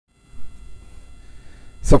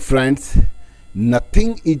So, friends,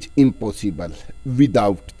 nothing is impossible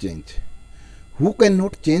without change. Who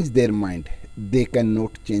cannot change their mind? They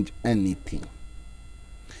cannot change anything.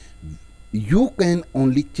 You can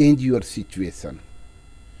only change your situation.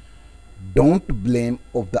 Don't blame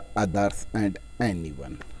of the others and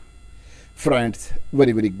anyone. Friends,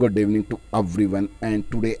 very good evening to everyone, and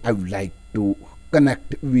today I would like to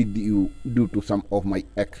connect with you due to some of my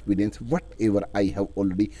experience, whatever I have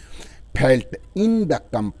already felt in the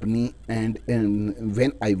company, and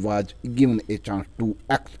when I was given a chance to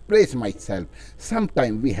express myself.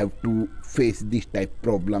 Sometimes we have to face this type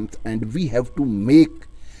problems, and we have to make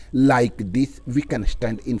like this. We can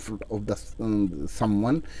stand in front of the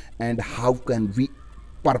someone, and how can we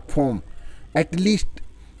perform? At least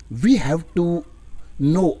we have to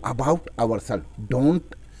know about ourselves.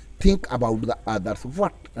 Don't think about the others,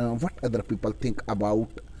 what other people think about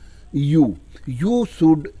you. You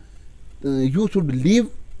should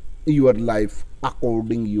live your life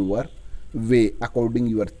according your way, according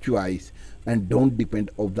your choice, and don't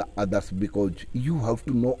depend of the others, because you have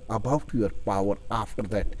to know about your power. After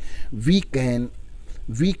that, we can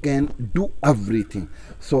do everything.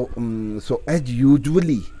 So as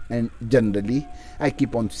usually and generally, I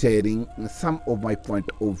keep on sharing some of my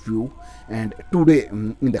point of view. And today,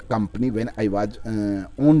 in the company, when I was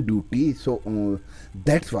on duty,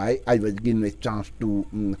 that's why I was given a chance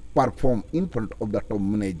to perform in front of the top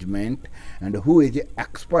management, and who is an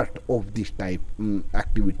expert of this type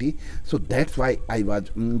activity. So that's why I was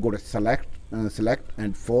got to select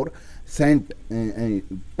and for sent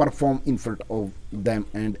perform in front of them.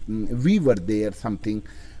 And we were there something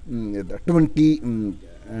 20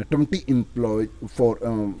 employees for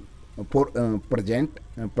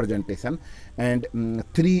presentation, and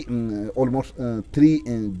three almost three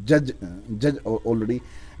judge already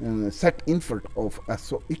sat in front of us.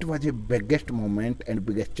 So it was a biggest moment and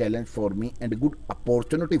biggest challenge for me, and a good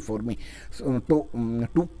opportunity for me,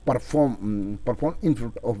 to perform in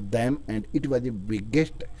front of them. And it was a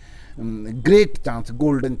biggest great chance,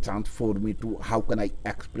 golden chance for me to how can I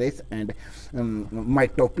express. And my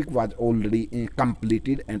topic was already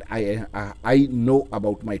completed, and I know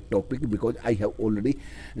about my topic because I have already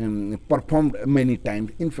performed many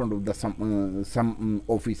times in front of the some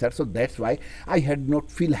officers. So that's why I had not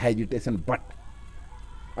feel hesitation. But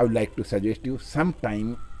I would like to suggest you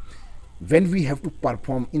sometime, when we have to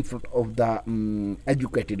perform in front of the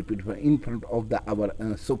educated people, in front of the our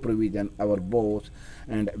supervision, our boss,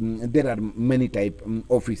 and there are many type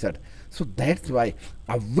officers. So that's why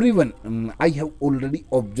everyone, I have already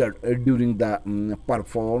observed during the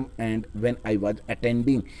perform, and when I was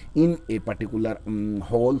attending in a particular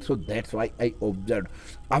hall. So that's why I observed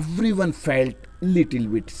everyone felt little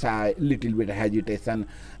bit shy, little bit hesitation.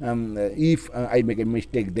 If I make a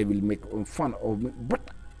mistake, they will make fun of me.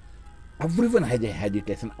 But everyone has a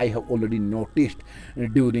hesitation. I have already noticed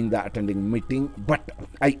during the attending meeting. But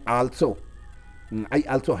I also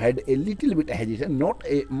had a little bit hesitation, not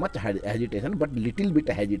a much hesitation, but little bit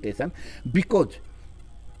hesitation, because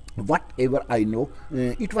whatever I know,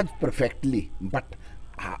 it was perfectly. But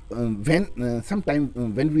when sometimes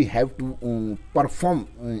when we have to perform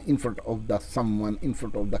in front of the someone, in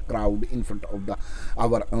front of the crowd, in front of the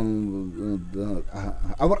our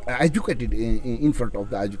educated, in front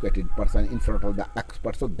of the educated person, in front of the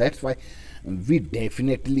expert. So that's why we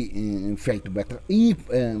definitely felt better. If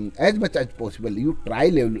as much as possible you try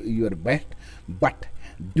your best, but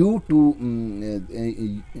due to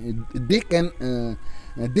they can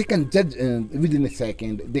judge within a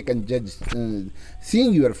second. They can judge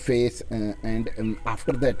seeing your face, and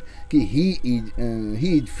after that, he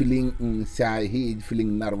is feeling shy, he is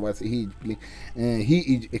feeling nervous, he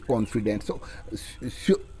is confident. So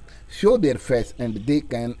show their face, and they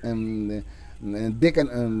can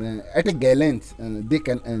at a glance, they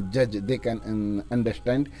can judge, they can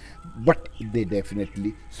understand. But they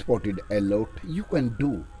definitely spotted a lot you can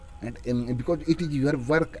do. And because it is your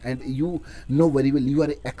work, and you know very well, you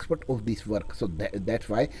are an expert of this work. So that's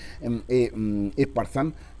why a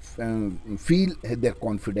person feel their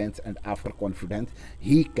confidence, and after confidence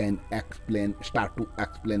he can start to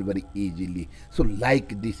explain very easily. So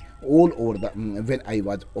like this all over the when I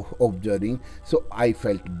was observing, so I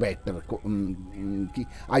felt better.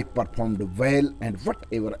 I performed well, and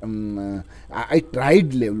whatever I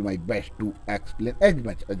tried level my best to explain as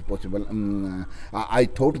much as possible. I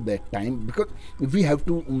thought that time, because we have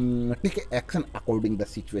to take action according the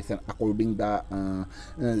situation, according the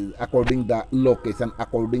location,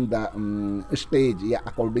 according the stage, yeah,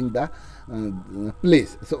 according the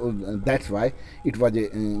place. So that's why it was a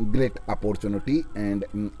great opportunity. And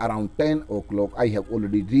around 10 o'clock I have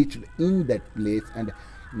already reached in that place, and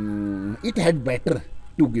it had better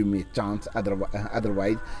to give me a chance.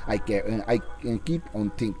 Otherwise, I can keep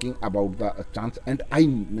on thinking about the chance, and I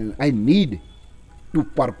need to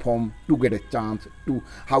perform to get a chance to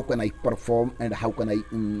how can I perform and how can I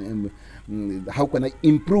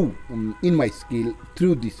improve in my skill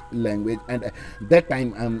through this language. And that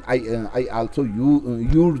time I also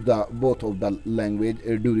use the both of the language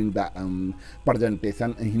during the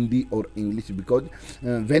presentation, Hindi or English, because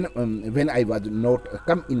when I was not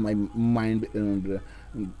come in my mind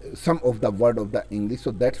some of the word of the English,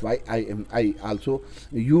 so that's why I also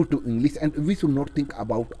use to English. And we should not think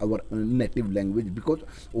about our native language, because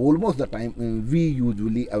almost the time we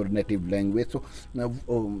usually our native language. So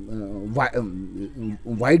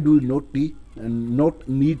why do you not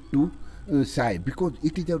need to shy, because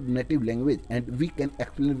it is our native language and we can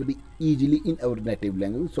explain very easily in our native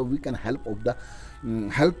language. So we can help of the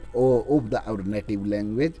our native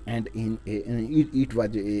language, and it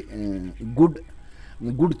was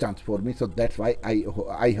a good chance for me. So that's why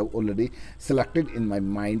I have already selected in my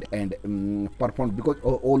mind and performed, because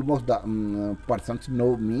almost the persons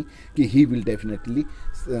know me he will definitely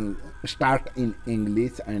start in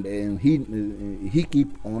English, and he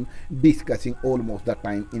keep on discussing almost the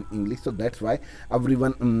time in English. So that's why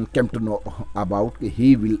everyone came to know about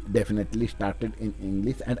he will definitely started in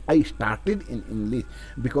English, and I started in English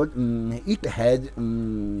because it has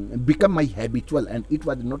become my habitual, and it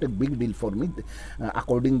was not a big deal for me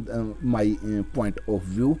according my point of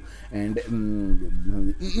view. And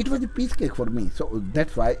it was a piece cake for me. So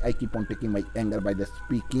that's why I keep on taking my anger by the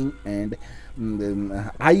speaking, and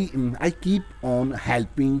I keep on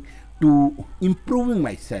helping to improving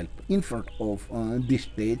myself in front of this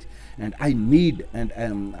stage. And I need, and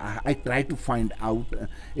I try to find out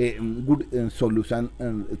a good solution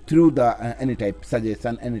through the any type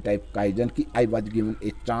suggestion, any type kaizen. I was given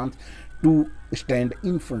a chance to stand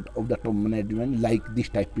in front of the top management like this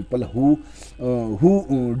type people who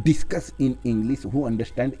discuss in English, who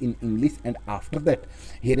understand in English, and after that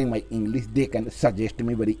hearing my English they can suggest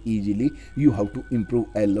me very easily, you have to improve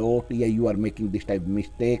a lot, yeah, you are making this type of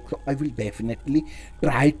mistake. So I will definitely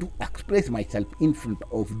try to express myself in front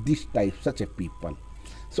of this type such a people.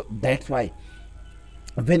 So that's why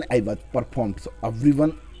when I was performed, so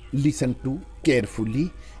everyone listened to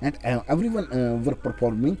carefully, and everyone were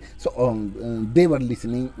performing. So they were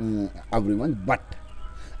listening, everyone, but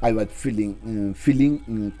I was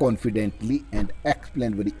feeling confidently and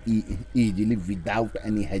explained very easily without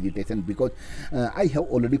any hesitation, because I have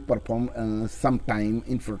already performed some time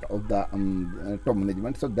in front of the top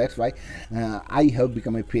management. So that's why I have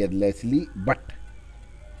become a fearlessly. But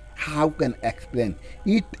how can I explain?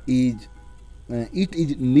 It is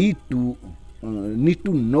need to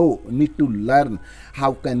know, need to learn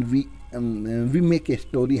how can we make a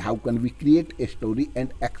story, how can we create a story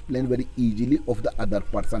and explain very easily of the other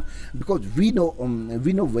person, because we know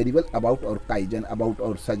very well about our kaizen, about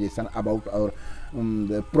our suggestion, about our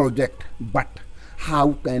the project. But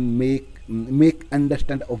how can make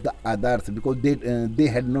understand of the others, because they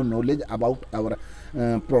had no knowledge about our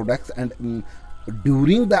products. And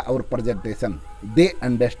during our presentation they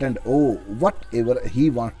understand, oh, whatever he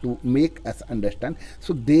wants to make us understand.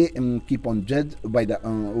 So they keep on judge by the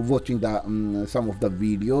watching the some of the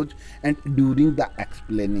videos, and during the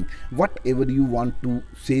explaining whatever you want to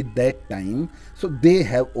say that time. So they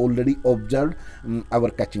have already observed our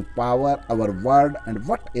catching power, our word, and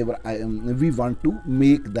whatever we want to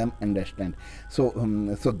make them understand. So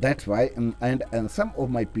so that's why and some of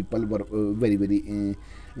my people were very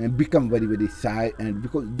become very shy, and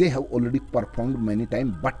because they have already performed many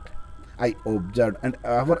times. But I observed, and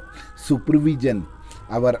our supervision,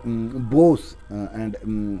 our boss, and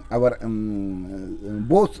our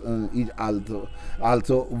boss is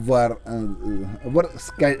also were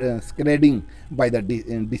spreading by the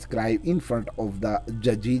describe in front of the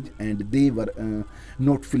judges, and they were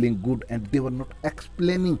not feeling good, and they were not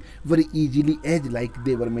explaining very easily as like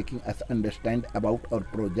they were making us understand about our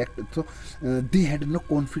project. So they had no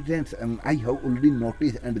confidence, and I have already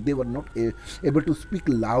noticed, and they were not able to speak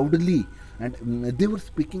loudly, and they were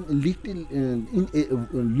speaking a little in a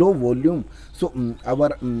low volume. So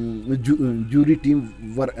our jury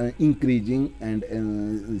team were increasing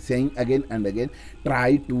and saying again and again,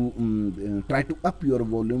 try to up your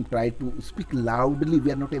volume, try to speak loudly.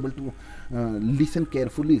 We are not able to listen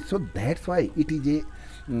carefully. So that's why it is a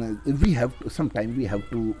we have to, sometimes we have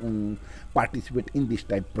to participate in this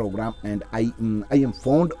type program. And I am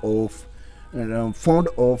fond of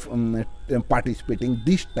participating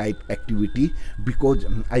this type activity because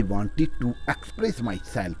I wanted to express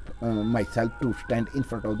myself to stand in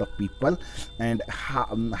front of the people, and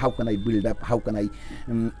how can I build up, how can I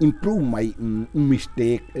improve my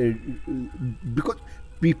mistake, because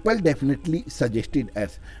people definitely suggested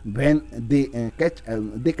us when they catch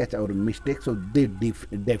our mistakes, so they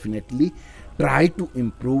definitely try to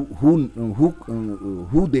improve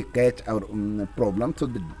who they catch our problem, so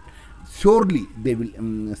surely they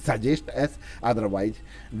will suggest us. Otherwise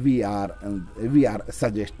we are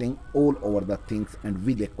suggesting all over the things and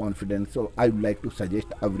with a confidence. So I would like to suggest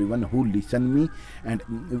everyone who listen me, and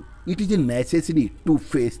it is a necessity to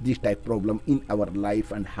face this type problem in our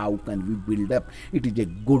life, and how can we build up. It is a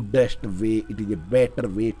goodest way, it is a better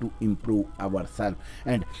way to improve ourselves,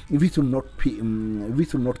 and we should not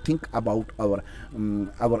think about our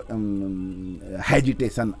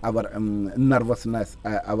hesitation, our nervousness,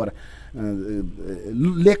 our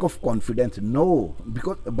lack of confidence. No,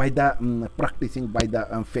 because by the practicing, by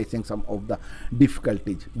the facing some of the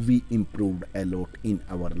difficulties, we improved a lot in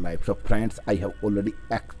our life. So friends, I have already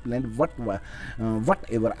explained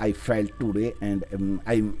whatever I felt today, and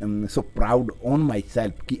I'm so proud on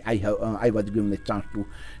myself कि I was given a chance to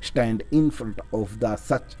stand in front of the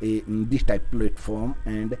such a this type platform,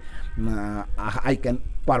 and I can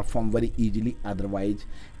perform very easily. Otherwise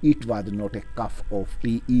it was not a cup of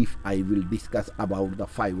tea if I will discuss about the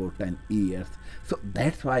 5 or 10 years. So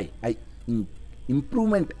that's why I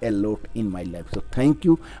improvement a lot in my life. So thank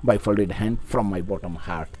you by folded hand from my bottom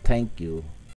heart. Thank you.